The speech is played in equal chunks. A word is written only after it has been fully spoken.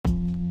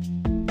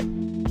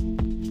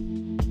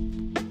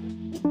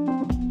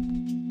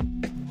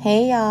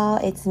Hey y'all,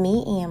 it's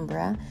me,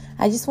 Ambra.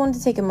 I just wanted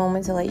to take a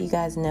moment to let you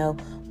guys know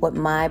what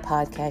my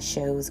podcast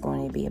show is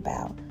going to be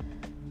about.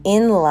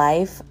 In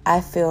life,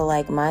 I feel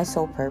like my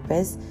sole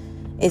purpose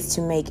is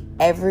to make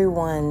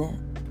everyone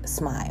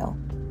smile.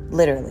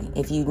 Literally,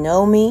 if you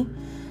know me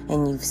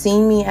and you've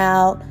seen me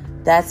out,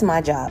 that's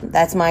my job.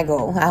 That's my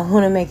goal. I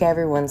want to make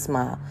everyone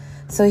smile.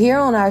 So here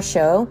on our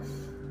show,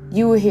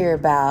 you will hear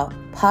about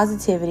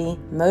positivity,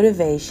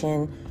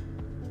 motivation,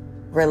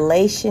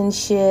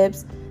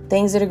 relationships,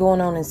 things that are going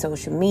on in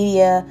social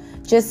media,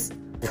 just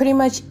pretty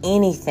much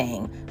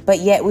anything.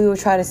 But yet we will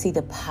try to see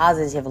the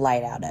positive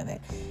light out of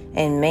it.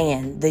 And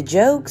man, the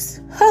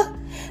jokes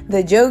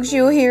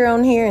you'll hear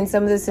on here in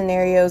some of the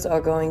scenarios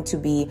are going to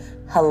be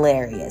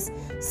hilarious.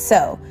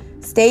 So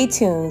stay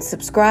tuned,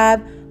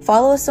 subscribe,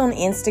 follow us on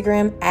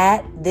Instagram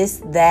at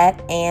this,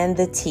 that, and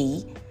the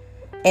T.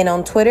 And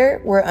on Twitter,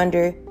 we're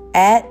under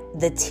at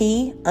the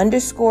T_A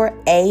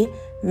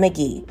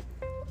McGee.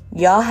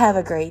 Y'all have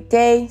a great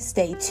day.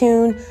 Stay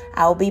tuned.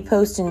 I'll be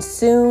posting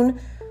soon.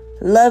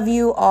 Love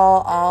you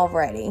all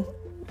already.